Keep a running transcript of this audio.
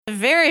A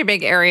very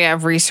big area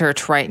of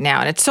research right now,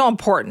 and it's so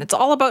important. It's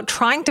all about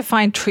trying to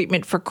find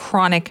treatment for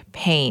chronic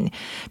pain,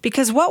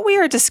 because what we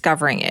are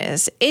discovering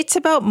is it's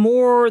about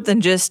more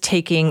than just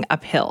taking a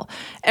pill.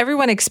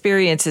 Everyone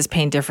experiences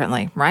pain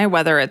differently, right?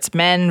 Whether it's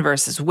men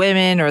versus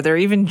women, or there are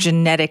even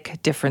genetic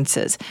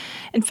differences.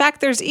 In fact,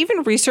 there's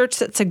even research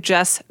that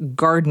suggests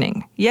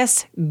gardening.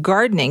 Yes,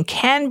 gardening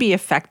can be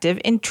effective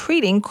in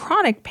treating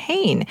chronic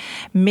pain,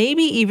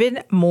 maybe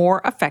even more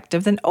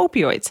effective than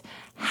opioids.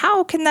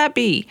 How can that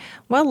be?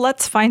 Well,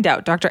 let's find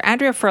out. Dr.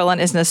 Andrea Ferland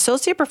is an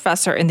associate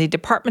professor in the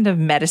Department of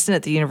Medicine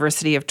at the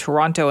University of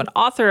Toronto and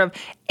author of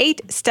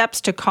 8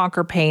 Steps to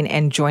Conquer Pain,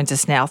 and joins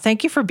us now.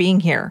 Thank you for being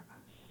here.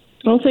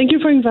 Well, thank you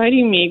for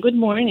inviting me. Good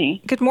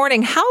morning. Good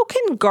morning. How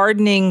can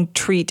gardening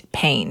treat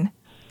pain?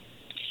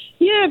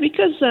 Yeah,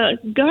 because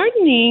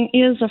gardening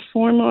is a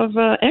form of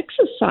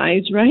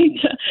exercise, right?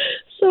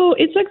 So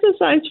it's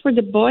exercise for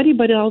the body,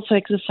 but also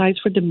exercise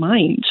for the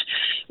mind.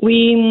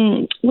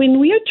 When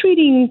we are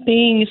treating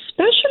pain,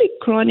 especially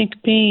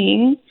chronic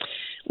pain,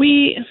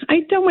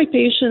 I tell my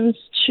patients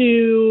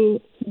to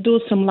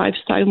do some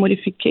lifestyle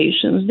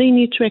modifications. They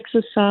need to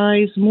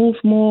exercise, move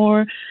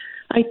more.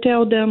 I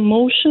tell them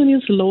motion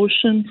is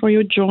lotion for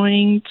your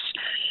joints.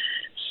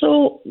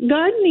 So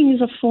gardening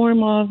is a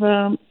form of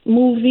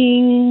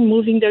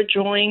moving their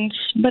joints,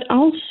 but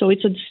also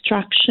it's a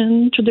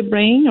distraction to the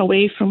brain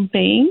away from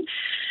pain,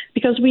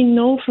 because we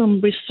know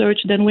from research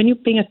that when you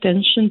pay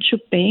attention to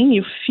pain,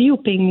 you feel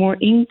pain more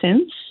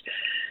intense,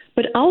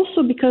 but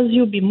also because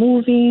you'll be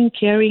moving,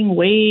 carrying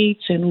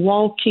weights and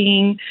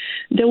walking,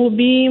 there will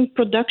be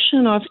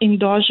production of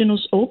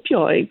endogenous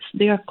opioids.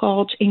 They are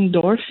called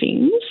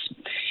endorphins.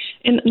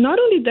 And not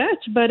only that,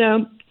 but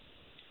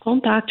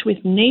contact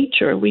with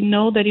nature. We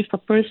know that if a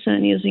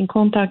person is in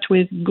contact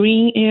with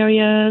green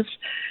areas,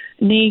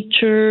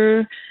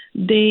 nature,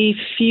 they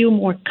feel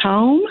more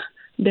calm,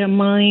 their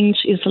mind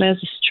is less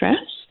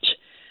stressed.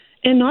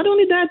 And not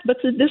only that, but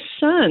the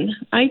sun.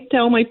 I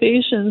tell my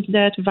patients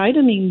that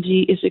vitamin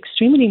D is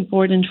extremely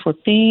important for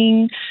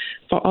pain,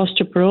 for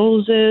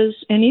osteoporosis,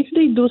 and if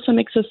they do some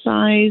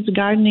exercise,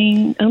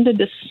 gardening under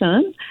the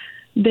sun,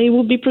 they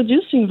will be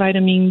producing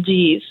vitamin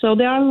D. So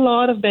there are a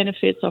lot of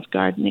benefits of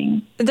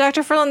gardening.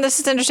 Dr. Ferland, this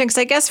is interesting because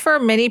I guess for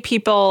many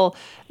people,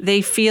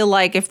 they feel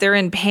like if they're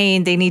in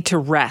pain, they need to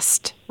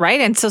rest, right?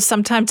 And so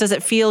sometimes does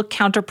it feel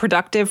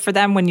counterproductive for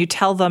them when you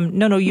tell them,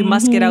 no, you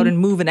must get out and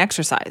move and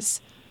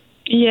exercise?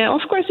 Yeah,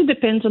 of course, it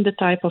depends on the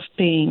type of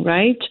pain,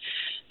 right?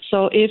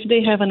 So if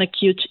they have an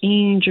acute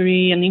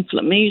injury, an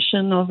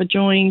inflammation of a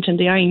joint, and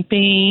they are in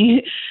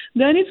pain,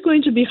 then it's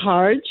going to be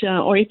hard.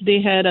 Or if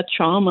they had a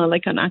trauma,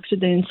 like an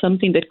accident,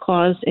 something that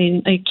caused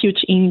an acute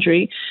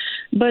injury.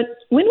 But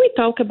when we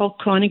talk about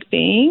chronic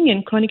pain,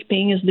 and chronic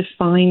pain is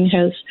defined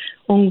as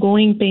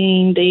ongoing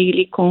pain,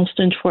 daily,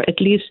 constant for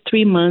at least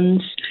 3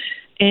 months,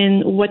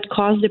 and what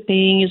caused the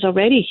pain is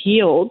already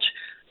healed.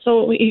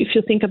 So if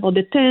you think about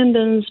the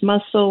tendons,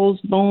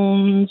 muscles,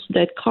 bones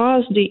that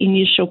cause the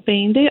initial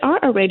pain, they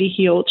are already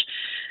healed.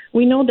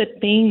 We know that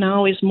pain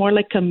now is more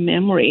like a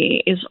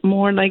memory, is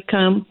more like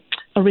a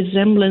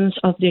resemblance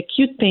of the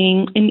acute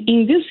pain. And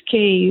in this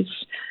case,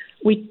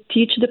 we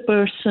teach the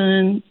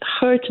person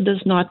hurt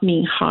does not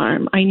mean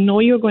harm. I know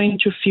you're going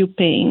to feel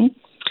pain,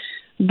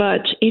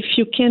 but if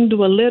you can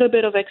do a little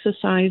bit of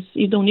exercise,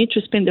 you don't need to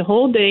spend the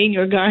whole day in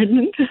your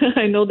garden.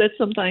 I know that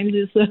sometimes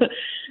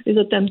is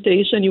a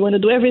temptation. You want to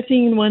do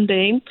everything in one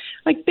day.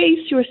 Like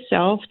pace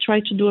yourself. Try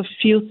to do a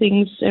few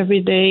things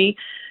every day.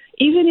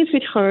 Even if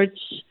it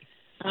hurts,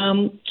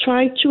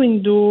 try to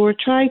endure.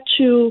 Try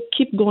to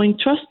keep going.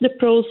 Trust the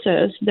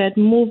process that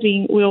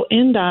moving will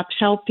end up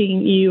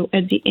helping you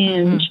at the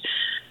end.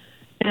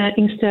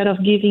 Instead of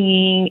giving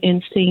in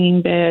and staying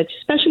in bed,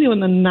 especially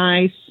on a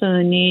nice,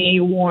 sunny,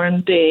 warm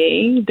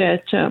day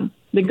that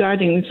the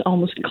garden is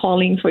almost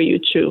calling for you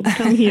to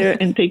come here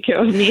and take care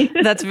of me.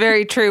 That's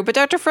very true. But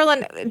Dr.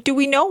 Ferland, do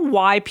we know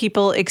why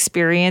people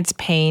experience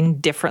pain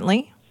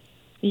differently?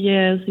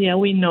 Yes,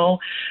 we know.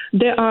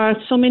 There are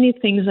so many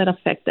things that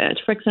affect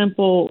that. For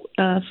example,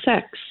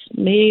 sex.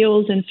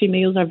 Males and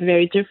females are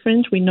very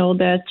different. We know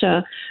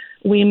that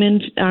women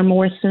are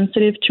more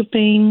sensitive to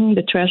pain.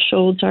 The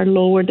thresholds are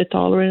lower, the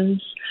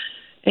tolerance,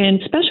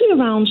 and especially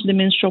around the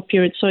menstrual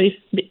period. So if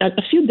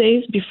a few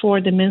days before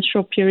the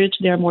menstrual period,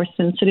 they are more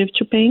sensitive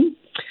to pain.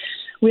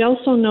 We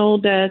also know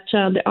that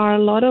there are a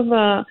lot of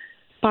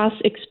past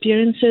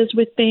experiences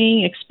with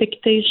pain,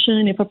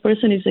 expectation. If a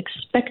person is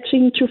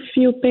expecting to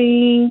feel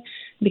pain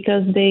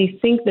because they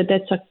think that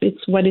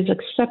it's what is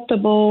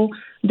acceptable,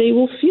 they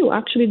will feel.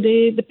 Actually,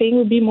 the pain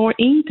will be more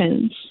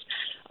intense.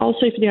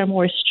 Also, if they are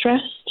more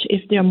stressed,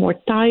 if they are more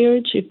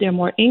tired, if they are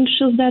more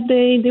anxious that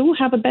day, they will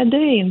have a bad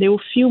day and they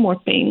will feel more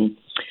pain.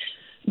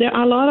 There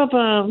are a lot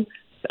of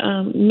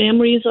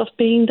memories of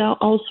pain that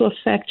also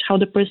affect how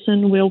the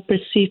person will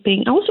perceive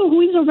pain. Also, who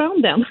is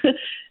around them.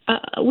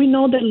 We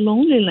know that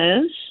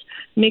loneliness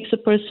makes a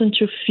person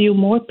to feel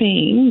more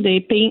pain. The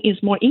pain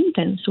is more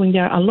intense when they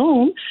are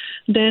alone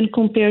than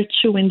compared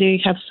to when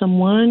they have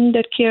someone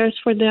that cares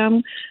for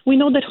them. We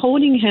know that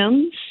holding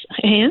hands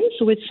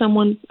with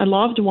someone, a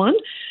loved one,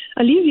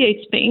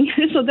 alleviates pain.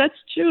 So that's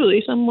true.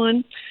 If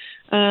someone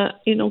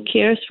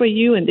cares for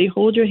you and they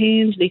hold your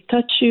hands, they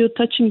touch you,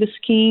 touching the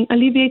skin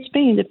alleviates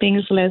pain. The pain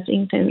is less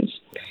intense.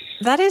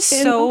 That is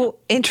so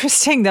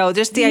interesting, though,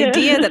 just the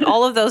idea that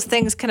all of those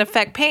things can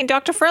affect pain.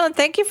 Dr. Ferland,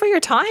 thank you for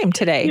your time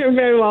today. You're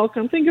very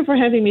welcome. Thank you for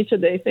having me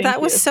today. Thank you. That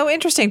was so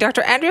interesting.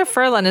 Dr. Andrea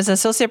Ferland is an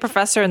associate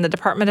professor in the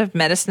Department of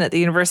Medicine at the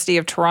University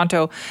of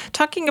Toronto,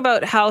 talking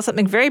about how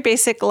something very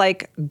basic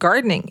like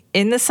gardening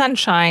in the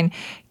sunshine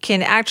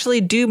can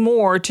actually do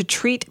more to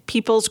treat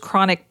people's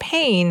chronic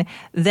pain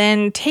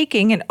than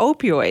taking an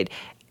opioid.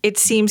 It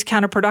seems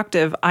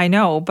counterproductive, I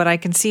know, but I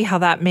can see how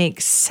that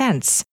makes sense.